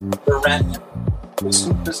Rant Network with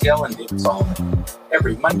Stu Pascal and David Solomon.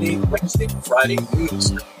 Every Monday, Wednesday, Friday, noon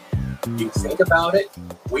Eastern. You think about it,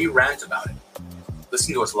 we rant about it.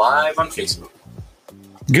 Listen to us live on Facebook.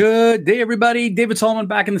 Good day, everybody. David Solomon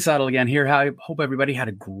back in the saddle again here. I hope everybody had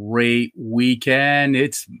a great weekend.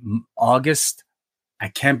 It's August. I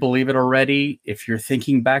can't believe it already. If you're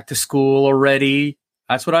thinking back to school already,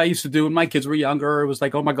 that's what I used to do when my kids were younger. It was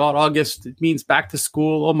like, oh my God, August, it means back to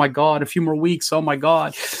school. Oh my God, a few more weeks. Oh my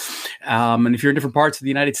God. And if you're in different parts of the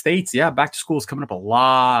United States, yeah, back to school is coming up a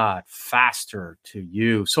lot faster to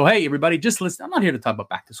you. So, hey, everybody, just listen. I'm not here to talk about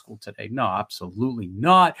back to school today. No, absolutely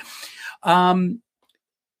not.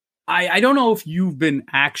 I don't know if you've been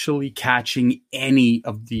actually catching any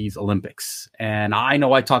of these Olympics. And I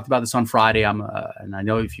know I talked about this on Friday. And I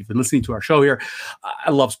know if you've been listening to our show here, I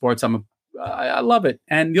love sports. I love it.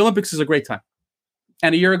 And the Olympics is a great time.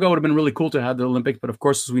 And a year ago, it would have been really cool to have the Olympics. But of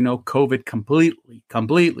course, as we know, COVID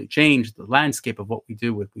completely changed the landscape of what we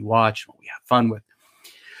do, what we watch, what we have fun with.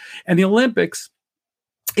 And the Olympics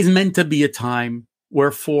is meant to be a time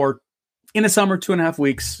where in the summer, 2.5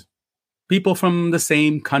 weeks, people from the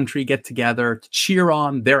same country get together to cheer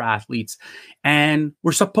on their athletes. And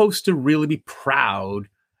we're supposed to really be proud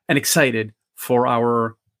and excited for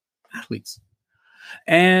our athletes.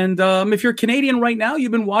 And if you're Canadian right now,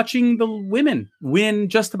 you've been watching the women win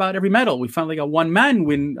just about every medal. We finally got one man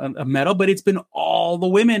win a medal, but it's been all the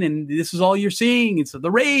women. And this is all you're seeing. It's the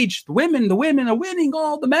rage. The women are winning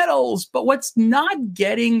all the medals. But what's not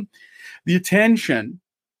getting the attention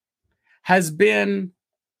has been,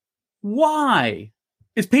 why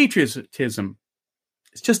is patriotism?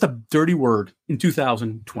 It's just a dirty word in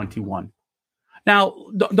 2021. Now,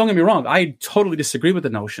 don't get me wrong. I totally disagree with the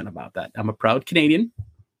notion about that. I'm a proud Canadian.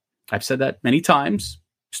 I've said that many times.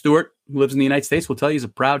 Stuart, who lives in the United States, will tell you he's a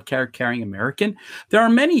proud, card-carrying American. There are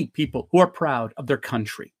many people who are proud of their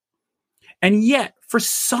country. And yet, for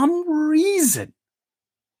some reason,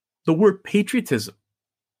 the word patriotism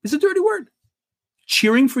is a dirty word.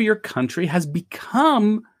 Cheering for your country has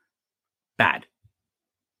become bad.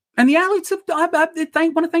 And the athletes, I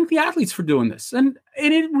want to thank the athletes for doing this. And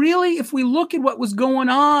it really, if we look at what was going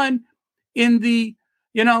on in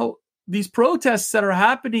these protests that are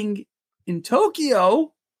happening in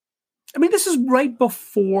Tokyo, I mean, this is right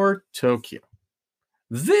before Tokyo.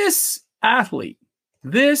 This athlete,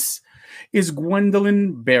 this is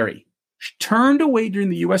Gwendolyn Berry. She turned away during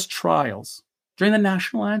the U.S. trials, during the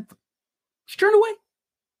national anthem. She turned away.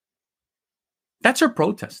 That's her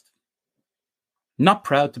protest. Not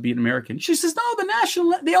proud to be an American. She says, no,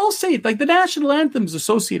 they all say it, like the national anthem is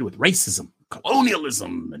associated with racism,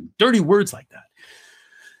 colonialism, and dirty words like that.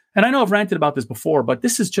 And I know I've ranted about this before, but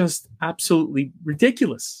this is just absolutely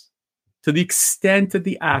ridiculous to the extent that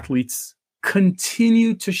the athletes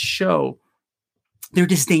continue to show their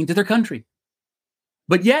disdain to their country.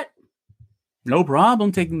 But yet, no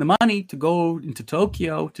problem taking the money to go into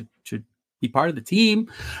Tokyo to be part of the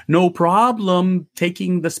team. No problem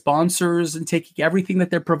taking the sponsors and taking everything that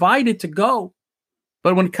they're provided to go.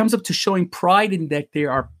 But when it comes up to showing pride in that they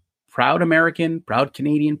are proud American, proud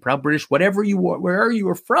Canadian, proud British, whatever you are, wherever you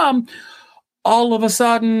are from, all of a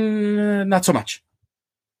sudden, not so much.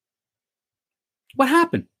 What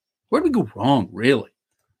happened? Where did we go wrong, really?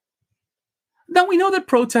 Now, we know that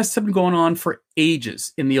protests have been going on for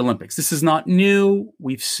ages in the Olympics. This is not new.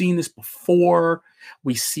 We've seen this before.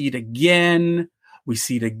 We see it again. We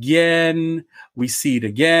see it again. We see it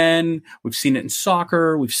again. We've seen it in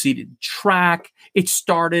soccer. We've seen it in track. It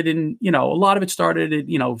started in, a lot of it started in,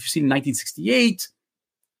 we've seen in 1968,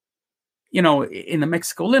 in the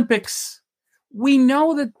Mexico Olympics. We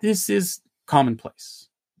know that this is commonplace.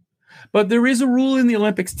 But there is a rule in the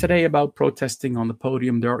Olympics today about protesting on the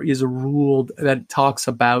podium. There is a rule that talks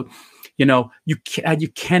about, you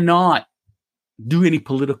cannot do any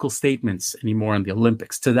political statements anymore in the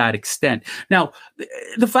Olympics to that extent. Now,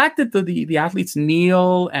 the fact that the athletes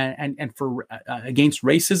kneel and for against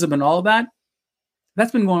racism and all of that,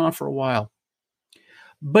 that's been going on for a while.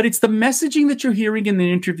 But it's the messaging that you're hearing in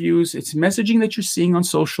the interviews. It's messaging that you're seeing on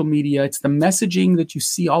social media. It's the messaging that you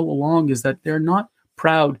see all along is that they're not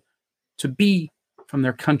proud to be from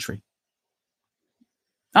their country.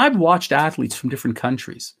 I've watched athletes from different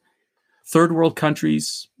countries, third world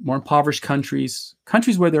countries, more impoverished countries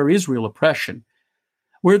where there is real oppression,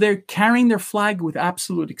 where they're carrying their flag with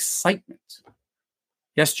absolute excitement.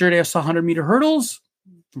 Yesterday, I saw 100-meter hurdles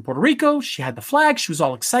from Puerto Rico. She had the flag. She was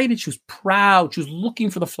all excited. She was proud. She was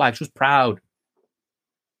looking for the flag. She was proud.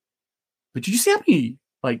 But did you see how many,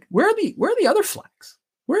 where are the other flags?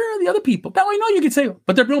 Where are the other people? Now, I know you could say,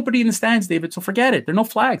 but there's nobody in the stands, David, so forget it. There are no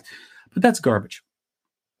flags. But that's garbage.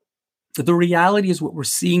 The reality is what we're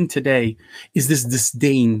seeing today is this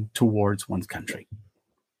disdain towards one's country.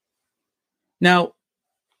 Now,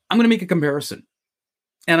 I'm going to make a comparison.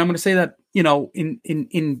 And I'm going to say that,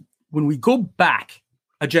 in when we go back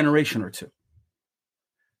a generation or two,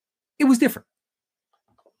 it was different.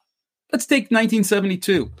 Let's take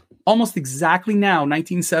 1972. Almost exactly now,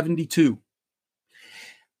 1972.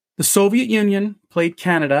 The Soviet Union played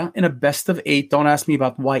Canada in a best of 8. Don't ask me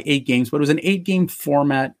about why 8 games, but it was an 8-game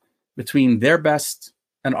format between their best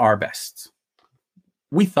and our best.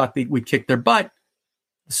 We thought we'd kick their butt.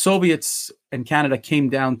 The Soviets and Canada came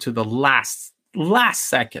down to the last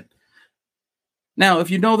second. Now,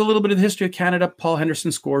 if you know the little bit of the history of Canada, Paul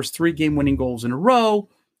Henderson scores 3 game-winning goals in a row,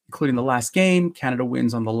 including the last game. Canada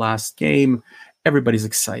wins on the last game. Everybody's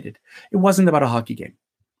excited. It wasn't about a hockey game.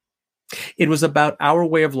 It was about our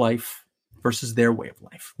way of life versus their way of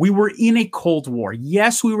life. We were in a Cold War.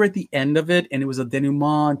 Yes, we were at the end of it, and it was a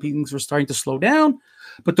denouement. Things were starting to slow down.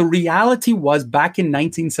 But the reality was, back in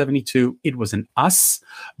 1972, it was an us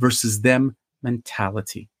versus them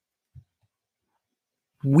mentality.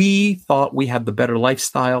 We thought we had the better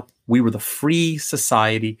lifestyle. We were the free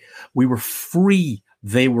society. We were free.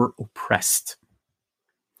 They were oppressed.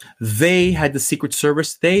 They had the Secret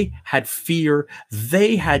Service. They had fear.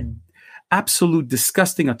 They had absolute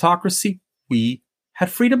disgusting autocracy. We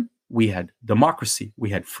had freedom. We had democracy. We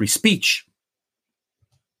had free speech.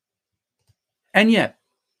 And yet,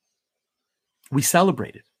 we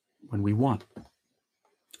celebrated when we won.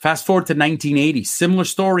 Fast forward to 1980, similar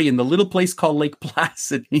story in the little place called Lake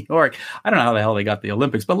Placid, New York. I don't know how the hell they got the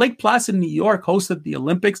Olympics, but Lake Placid, New York hosted the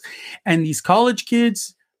Olympics, and these college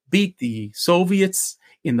kids beat the Soviets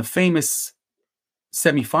in the famous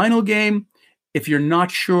semifinal game. If you're not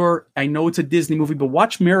sure, I know it's a Disney movie, but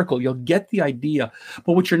watch Miracle. You'll get the idea.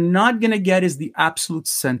 But what you're not going to get is the absolute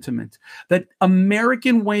sentiment that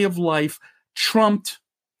American way of life trumped,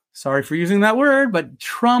 sorry for using that word, but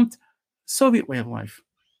trumped Soviet way of life.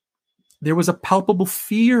 There was a palpable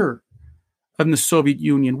fear of the Soviet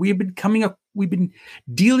Union. We've been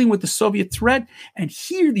dealing with the Soviet threat, and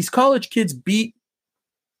here these college kids beat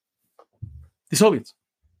the Soviets.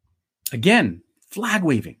 Again, flag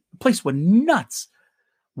waving. The place went nuts.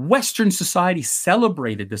 Western society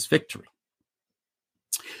celebrated this victory.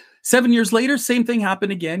 7 years later, same thing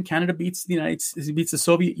happened again. Canada beats the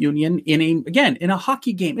Soviet Union in a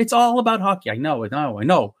hockey game. It's all about hockey. I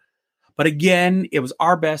know. But again, it was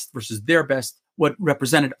our best versus their best, what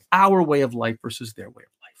represented our way of life versus their way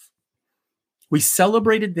of life. We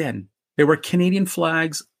celebrated then. There were Canadian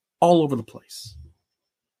flags all over the place.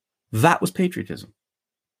 That was patriotism.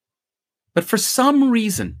 But for some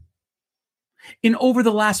reason, over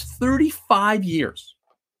the last 35 years,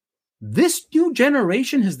 this new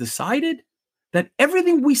generation has decided that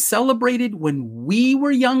everything we celebrated when we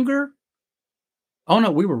were younger, oh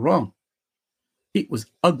no, we were wrong. It was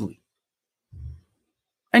ugly.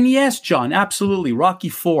 And yes, John, absolutely. Rocky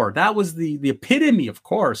IV. That was the epitome, of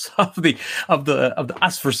course, of the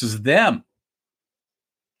us versus them.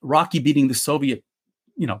 Rocky beating the Soviet,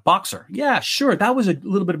 boxer. Yeah, sure. That was a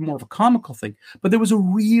little bit more of a comical thing. But there was a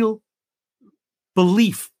real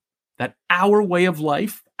belief that our way of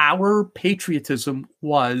life, our patriotism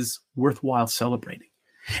was worthwhile celebrating.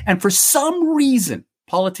 And for some reason,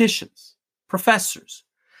 politicians, professors,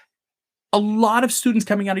 a lot of students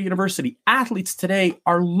coming out of university, athletes today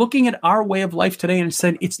are looking at our way of life today and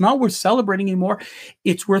saying, it's not worth celebrating anymore.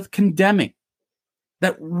 It's worth condemning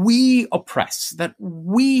that we oppress, that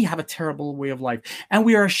we have a terrible way of life. And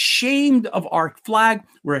we are ashamed of our flag.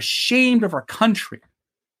 We're ashamed of our country.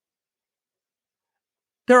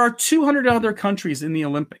 There are 200 other countries in the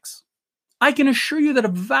Olympics. I can assure you that a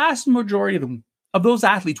vast majority of those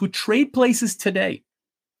athletes would trade places today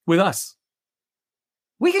with us.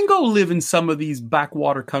 We can go live in some of these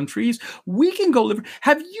backwater countries. We can go live.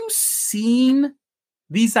 Have you seen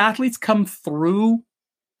these athletes come through?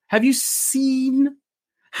 Have you seen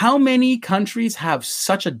how many countries have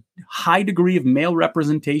such a high degree of male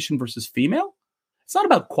representation versus female? It's not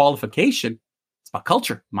about qualification. It's about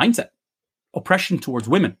culture, mindset, oppression towards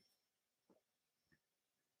women.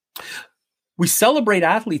 We celebrate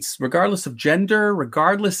athletes regardless of gender,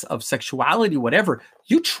 regardless of sexuality, whatever.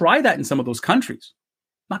 You try that in some of those countries.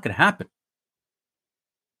 Not going to happen.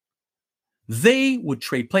 They would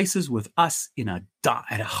trade places with us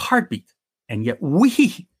at a heartbeat. And yet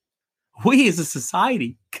we as a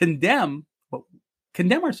society condemn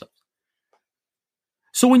ourselves.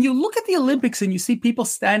 So when you look at the Olympics and you see people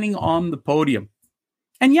standing on the podium,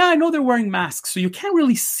 and yeah, I know they're wearing masks, so you can't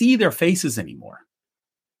really see their faces anymore.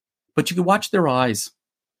 But you can watch their eyes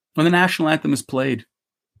when the national anthem is played.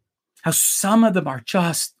 How some of them are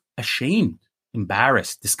just ashamed,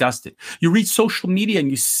 embarrassed, disgusted. You read social media and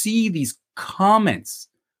you see these comments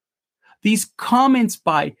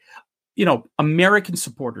by, American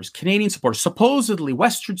supporters, Canadian supporters, supposedly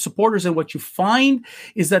Western supporters. And what you find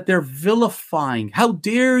is that they're vilifying. How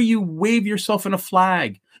dare you wave yourself in a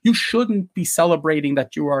flag? You shouldn't be celebrating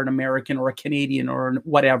that you are an American or a Canadian or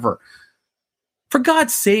whatever. For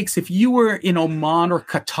God's sakes, if you were in Oman or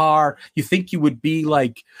Qatar, you think you would be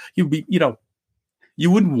like, you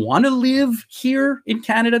wouldn't want to live here in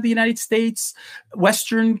Canada, the United States,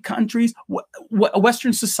 Western countries,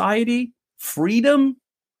 Western society, freedom.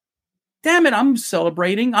 Damn it, I'm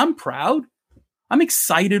celebrating. I'm proud. I'm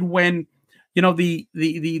excited when,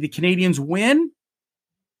 the Canadians win.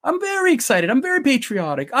 I'm very excited. I'm very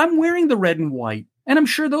patriotic. I'm wearing the red and white. And I'm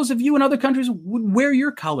sure those of you in other countries would wear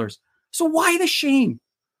your colors. So why the shame?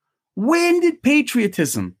 When did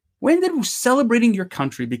celebrating your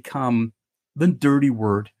country become the dirty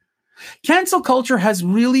word? Cancel culture has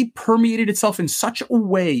really permeated itself in such a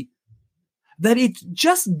way that it's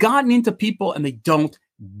just gotten into people and they don't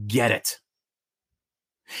get it.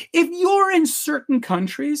 If you're in certain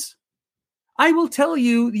countries, I will tell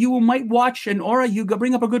you, you might watch, and Aura, you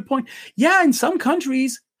bring up a good point. Yeah, in some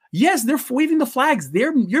countries, yes, they're waving the flags.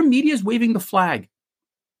 Your media is waving the flag.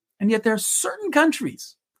 And yet there are certain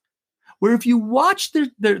countries where if you watch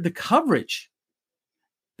the coverage,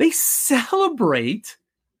 they celebrate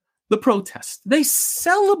the protest. They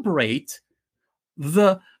celebrate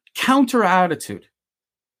the counter attitude.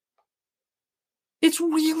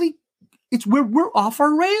 We're off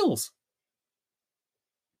our rails.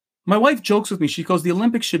 My wife jokes with me. She goes, the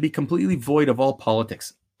Olympics should be completely void of all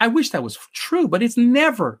politics. I wish that was true, but it's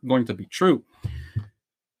never going to be true.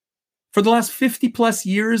 For the last 50 plus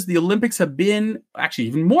years, the Olympics have been, actually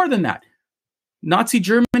even more than that. Nazi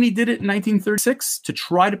Germany did it in 1936 to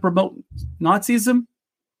try to promote Nazism.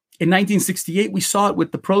 In 1968, we saw it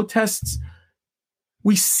with the protests.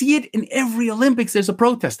 We see it in every Olympics. There's a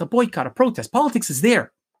protest, a boycott, a protest. Politics is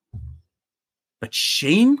there. But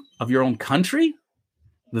shame of your own country?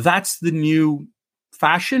 That's the new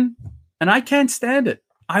fashion. And I can't stand it.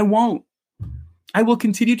 I won't. I will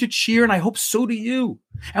continue to cheer, and I hope so do you.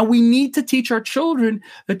 And we need to teach our children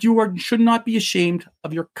that should not be ashamed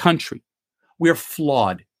of your country. We are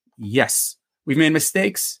flawed. Yes. We've made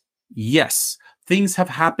mistakes. Yes. Things have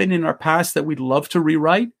happened in our past that we'd love to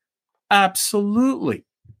rewrite. Absolutely.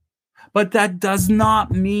 But that does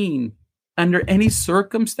not mean, under any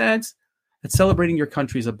circumstance, that celebrating your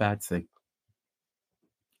country is a bad thing.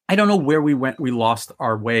 I don't know where we went. We lost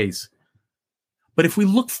our ways. But if we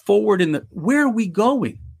look forward where are we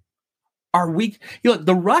going?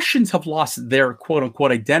 The Russians have lost their quote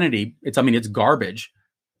unquote identity. It's garbage.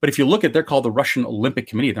 But if you look at, they're called the Russian Olympic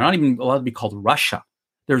Committee. They're not even allowed to be called Russia.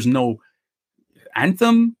 There's no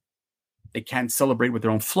anthem. They can't celebrate with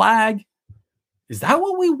their own flag. Is that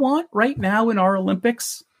what we want right now in our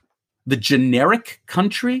Olympics? The generic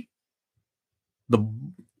country?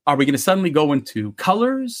 Are we going to suddenly go into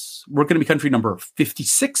colors? We're going to be country number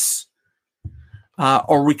 56.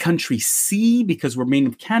 Are we country C because we're made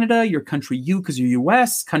of Canada? You're country U because you're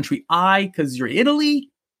US. Country I because you're Italy.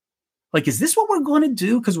 Like, is this what we're going to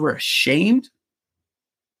do because we're ashamed?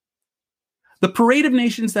 The Parade of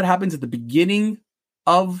Nations that happens at the beginning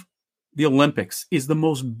of the Olympics is the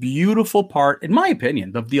most beautiful part, in my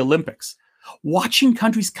opinion, of the Olympics. Watching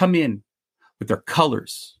countries come in with their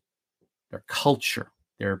colors, their culture,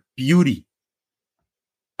 their beauty.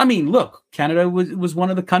 I mean, look, Canada was one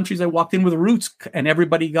of the countries I walked in with roots, and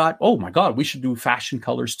everybody got, oh my God, we should do fashion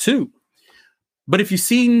colors too. But if you've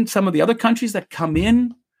seen some of the other countries that come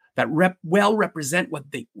in that represent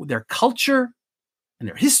their culture and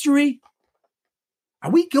their history,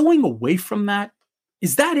 are we going away from that?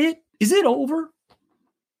 Is that it? Is it over?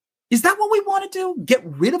 Is that what we want to do? Get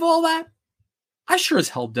rid of all that? I sure as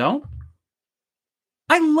hell don't.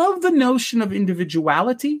 I love the notion of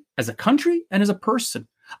individuality as a country and as a person.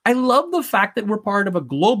 I love the fact that we're part of a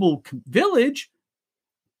global village.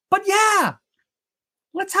 But yeah,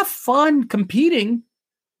 let's have fun competing.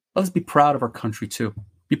 Let's be proud of our country too.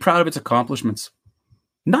 Be proud of its accomplishments.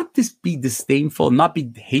 Not just be disdainful, not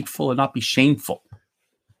be hateful, and not be shameful.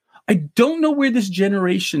 I don't know where this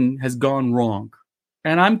generation has gone wrong.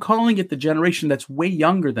 And I'm calling it the generation that's way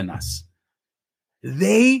younger than us.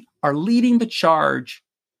 They are leading the charge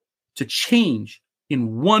to change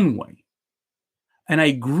in one way. And I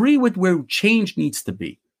agree with where change needs to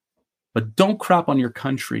be. But don't crap on your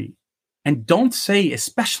country. And don't say,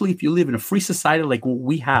 especially if you live in a free society like what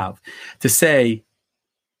we have, to say,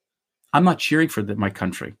 I'm not cheering for my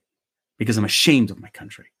country because I'm ashamed of my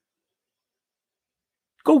country.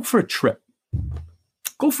 Go for a trip.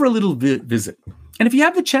 go for a little visit. And if you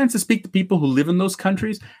have the chance to speak to people who live in those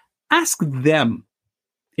countries, ask them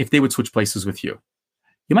if they would switch places with you.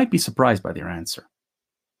 You might be surprised by their answer.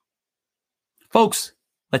 Folks,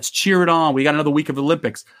 let's cheer it on. We got another week of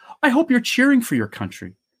Olympics. I hope you're cheering for your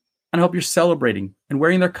country. And I hope you're celebrating and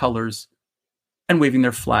wearing their colors and waving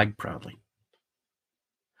their flag proudly.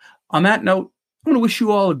 On that note, I'm going to wish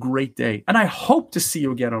you all a great day. And I hope to see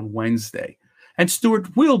you again on Wednesday. And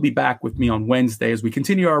Stuart will be back with me on Wednesday as we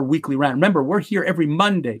continue our weekly rant. Remember, we're here every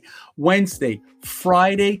Monday, Wednesday,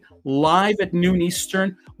 Friday, live at noon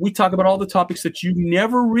Eastern. We talk about all the topics that you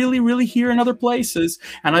never really hear in other places.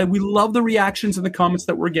 And we love the reactions and the comments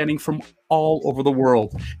that we're getting from all over the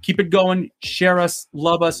world. Keep it going. Share us.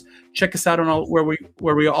 Love us. Check us out on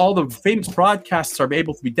where all the famous broadcasts are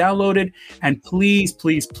able to be downloaded. And please,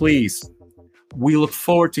 we look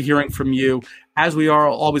forward to hearing from you, as we are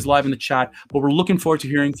always live in the chat, but we're looking forward to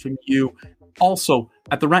hearing from you also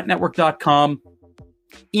at therantnetwork.com.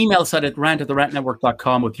 Email us at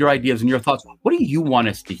rant@therantnetwork.com with your ideas and your thoughts. What do you want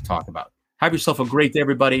us to talk about? Have yourself a great day,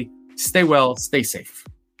 everybody. Stay well, stay safe.